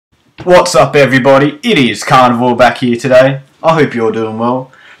What's up everybody, it is Carnivore back here today. I hope you're doing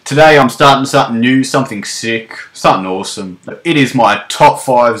well. Today I'm starting something new, something sick, something awesome. It is my top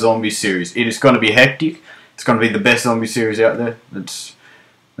 5 zombie series. It is going to be hectic. It's going to be the best zombie series out there. Let's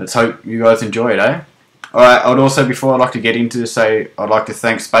hope you guys enjoy it, eh? Alright, I'd also, before I'd like to get into this, say I'd like to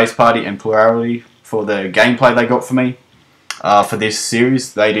thank Spaceparty and Plurality for the gameplay they got for me. For this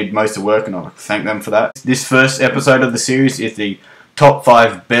series. They did most of the work and I'd like to thank them for that. This first episode of the series is the top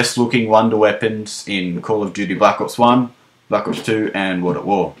 5 best looking wonder weapons in Call of Duty Black Ops 1, Black Ops 2 and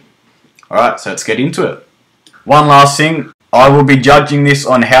WaW. Alright, so let's get into it. One last thing, I will be judging this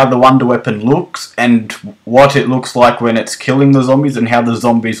on how the wonder weapon looks and what it looks like when it's killing the zombies and how the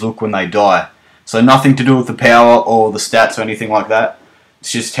zombies look when they die. So nothing to do with the power or the stats or anything like that.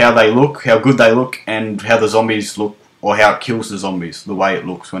 It's just how they look, how good they look and how the zombies look or how it kills the zombies, the way it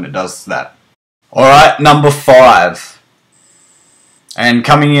looks when it does that. Alright, number 5. And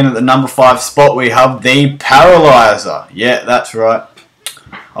coming in at the number 5 spot we have the Paralyzer. Yeah, that's right.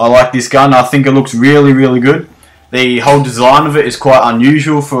 I like this gun. I think it looks really good. The whole design of it is quite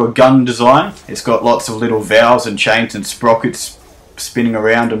unusual for a gun design. It's got lots of little valves and chains and sprockets spinning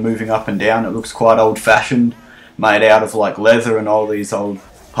around and moving up and down. It looks quite old fashioned, made out of like leather and all these old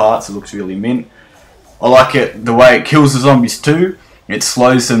parts. It looks really mint. I like it the way it kills the zombies too. It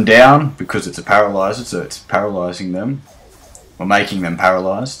slows them down because it's a paralyzer, so it's paralysing them. Or making them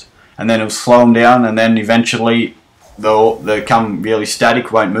paralysed, and then it'll slow them down, and then eventually they'll become really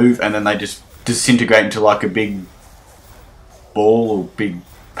static, won't move, and then they just disintegrate into like a big ball or big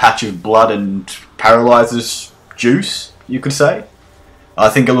patch of blood and paralyzes juice, you could say. I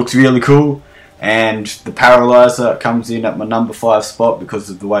think it looks really cool, and the Paralyzer comes in at my number 5 spot because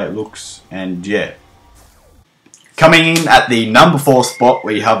of the way it looks, and yeah. Coming in at the number 4 spot,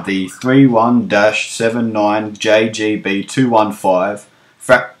 we have the 31-79JGB215,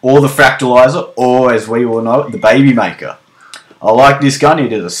 or the Fractalizer, or as we all know it, the Baby Maker. I like this gun.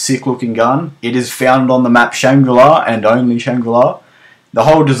 It is a sick looking gun. It is found on the map Shangri-La and only Shangri-La. The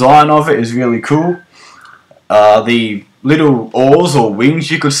whole design of it is really cool. The little oars or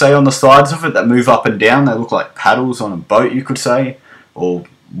wings, you could say, on the sides of it that move up and down, they look like paddles on a boat, you could say, or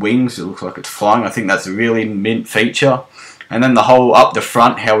wings, it looks like it's flying. I think that's a really mint feature. And then the whole up the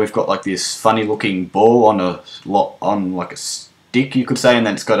front, how we've got like this funny looking ball on like a stick, you could say, and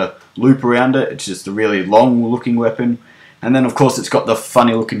then it's got a loop around it. It's just a really long looking weapon. And then of course it's got the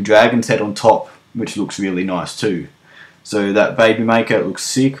funny looking dragon's head on top, which looks really nice too. So that Baby Maker, it looks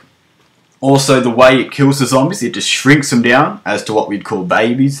sick. Also the way it kills the zombies, it just shrinks them down as to what we'd call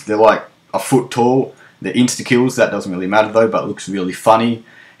babies. They're like a foot tall. The insta kills, that doesn't really matter though, but it looks really funny.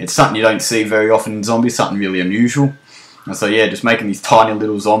 It's something you don't see very often in zombies, something really unusual. And so yeah, just making these tiny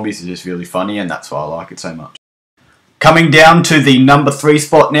little zombies is just really funny, and that's why I like it so much. Coming down to the number 3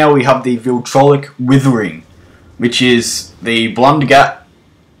 spot now, we have the Viltrolic Withering, which is the Blundergat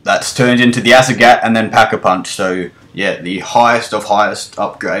that's turned into the Acid Gat and then Pack-a-Punch. So yeah, the highest of highest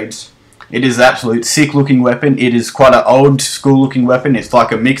upgrades. It is an absolute sick looking weapon. It is quite an old school looking weapon. It's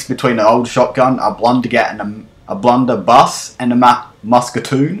like a mix between an old shotgun, a Blundergat and a blunderbuss and a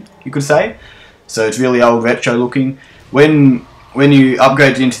musketoon, you could say. So it's really old retro looking. When you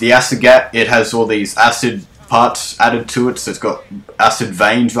upgrade it into the Acid Gat, it has all these acid parts added to it. So it's got acid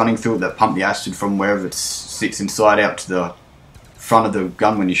veins running through it that pump the acid from wherever it sits inside out to the front of the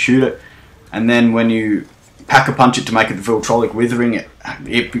gun when you shoot it. And then when you Pack-a-Punch it to make it the Viltrolic Withering,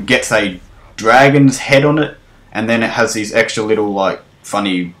 it gets a dragon's head on it, and then it has these extra little like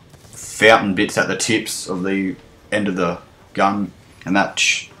funny fountain bits at the tips of the end of the gun, and that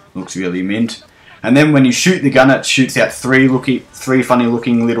looks really mint. And then when you shoot the gun, it shoots out three funny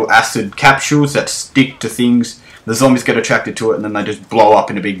looking little acid capsules that stick to things. The zombies get attracted to it, and then they just blow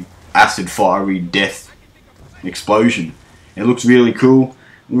up in a big acid fiery death explosion. It looks really cool,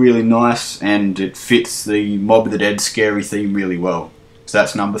 really nice, and it fits the Mob of the Dead scary theme really well. So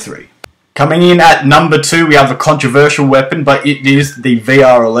that's number 3. Coming in at number 2, we have a controversial weapon, but it is the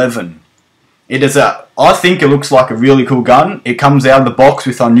VR11. I think it looks like a really cool gun. It comes out of the box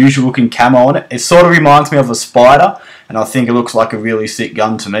with unusual looking camo on it. It sort of reminds me of a spider, and I think it looks like a really sick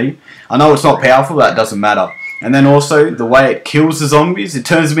gun to me. I know it's not powerful, that doesn't matter. And then also, the way it kills the zombies, it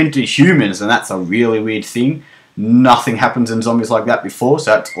turns them into humans, and that's a really weird thing. Nothing happens in zombies like that before,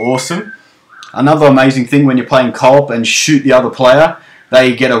 so that's awesome. Another amazing thing, when you're playing co-op and shoot the other player,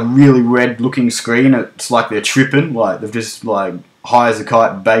 they get a really red looking screen. It's like they're tripping, like they've just like high as a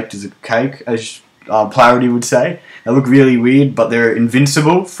kite, baked as a cake, as Plurality would say. They look really weird, but they're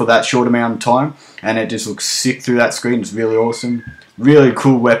invincible for that short amount of time, and it just looks sick through that screen. It's really awesome. Really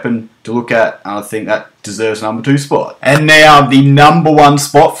cool weapon to look at, and I think that deserves number 2 spot. And now the number 1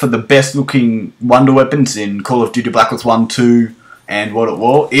 spot for the best looking wonder weapons in Call of Duty Black Ops 1, 2 and World at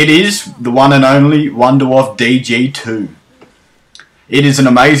War. It is the one and only WaW DG2. It is an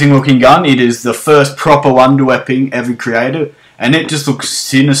amazing looking gun. It is the first proper wonder weapon ever created, and it just looks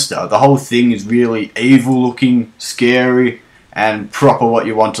sinister. The whole thing is really evil looking, scary, and proper what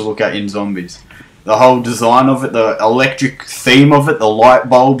you want to look at in zombies. The whole design of it, the electric theme of it, the light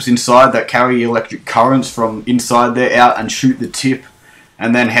bulbs inside that carry electric currents from inside there out and shoot the tip,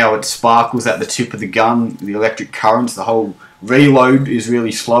 and then how it sparkles at the tip of the gun, the electric currents. The whole reload is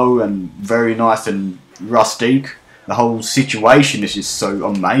really slow and very nice and rustic. The whole situation is just so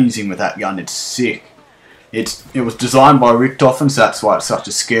amazing with that gun. It's sick. It was designed by Richtofen, so that's why it's such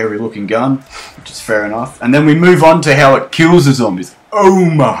a scary looking gun, which is fair enough. And then we move on to how it kills the zombies. Oh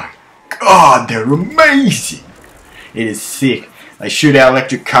my god, they're amazing! It is sick. They shoot out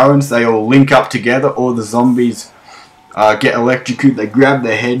electric currents, they all link up together, all the zombies get electrocuted, they grab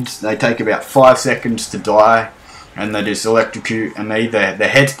their heads, they take about 5 seconds to die, and they just electrocute, and their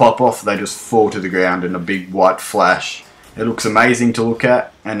heads pop off, they just fall to the ground in a big white flash. It looks amazing to look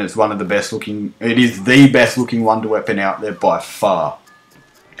at, and it's one of the best looking, it is the best looking wonder weapon out there by far.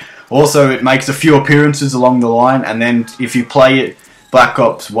 Also, it makes a few appearances along the line, and then if you play it Black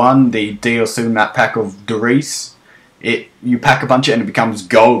Ops 1, the DLC map pack of Doris, you pack a bunch of it and it becomes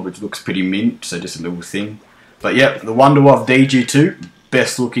gold, which looks pretty mint, so just a little thing. But yep, the WaW DG2,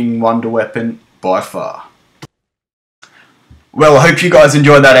 best looking wonder weapon by far. Well, I hope you guys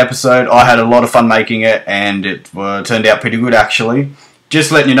enjoyed that episode. I had a lot of fun making it, and it turned out pretty good actually.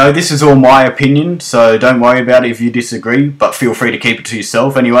 Just letting you know, this is all my opinion, so don't worry about it if you disagree, but feel free to keep it to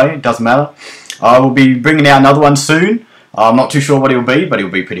yourself anyway, it doesn't matter. I will be bringing out another one soon. I'm not too sure what it'll be, but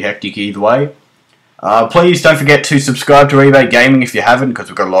it'll be pretty hectic either way. Please don't forget to subscribe to Rebate Gaming if you haven't, because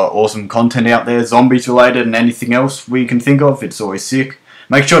we've got a lot of awesome content out there, zombies related and anything else we can think of. It's always sick.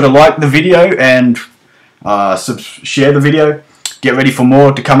 Make sure to like the video and share the video. Get ready for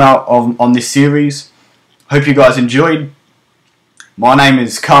more to come out on this series. Hope you guys enjoyed. My name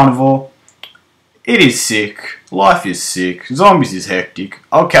is Carnivore. It is sick. Life is sick. Zombies is hectic.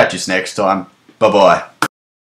 I'll catch us next time. Bye bye.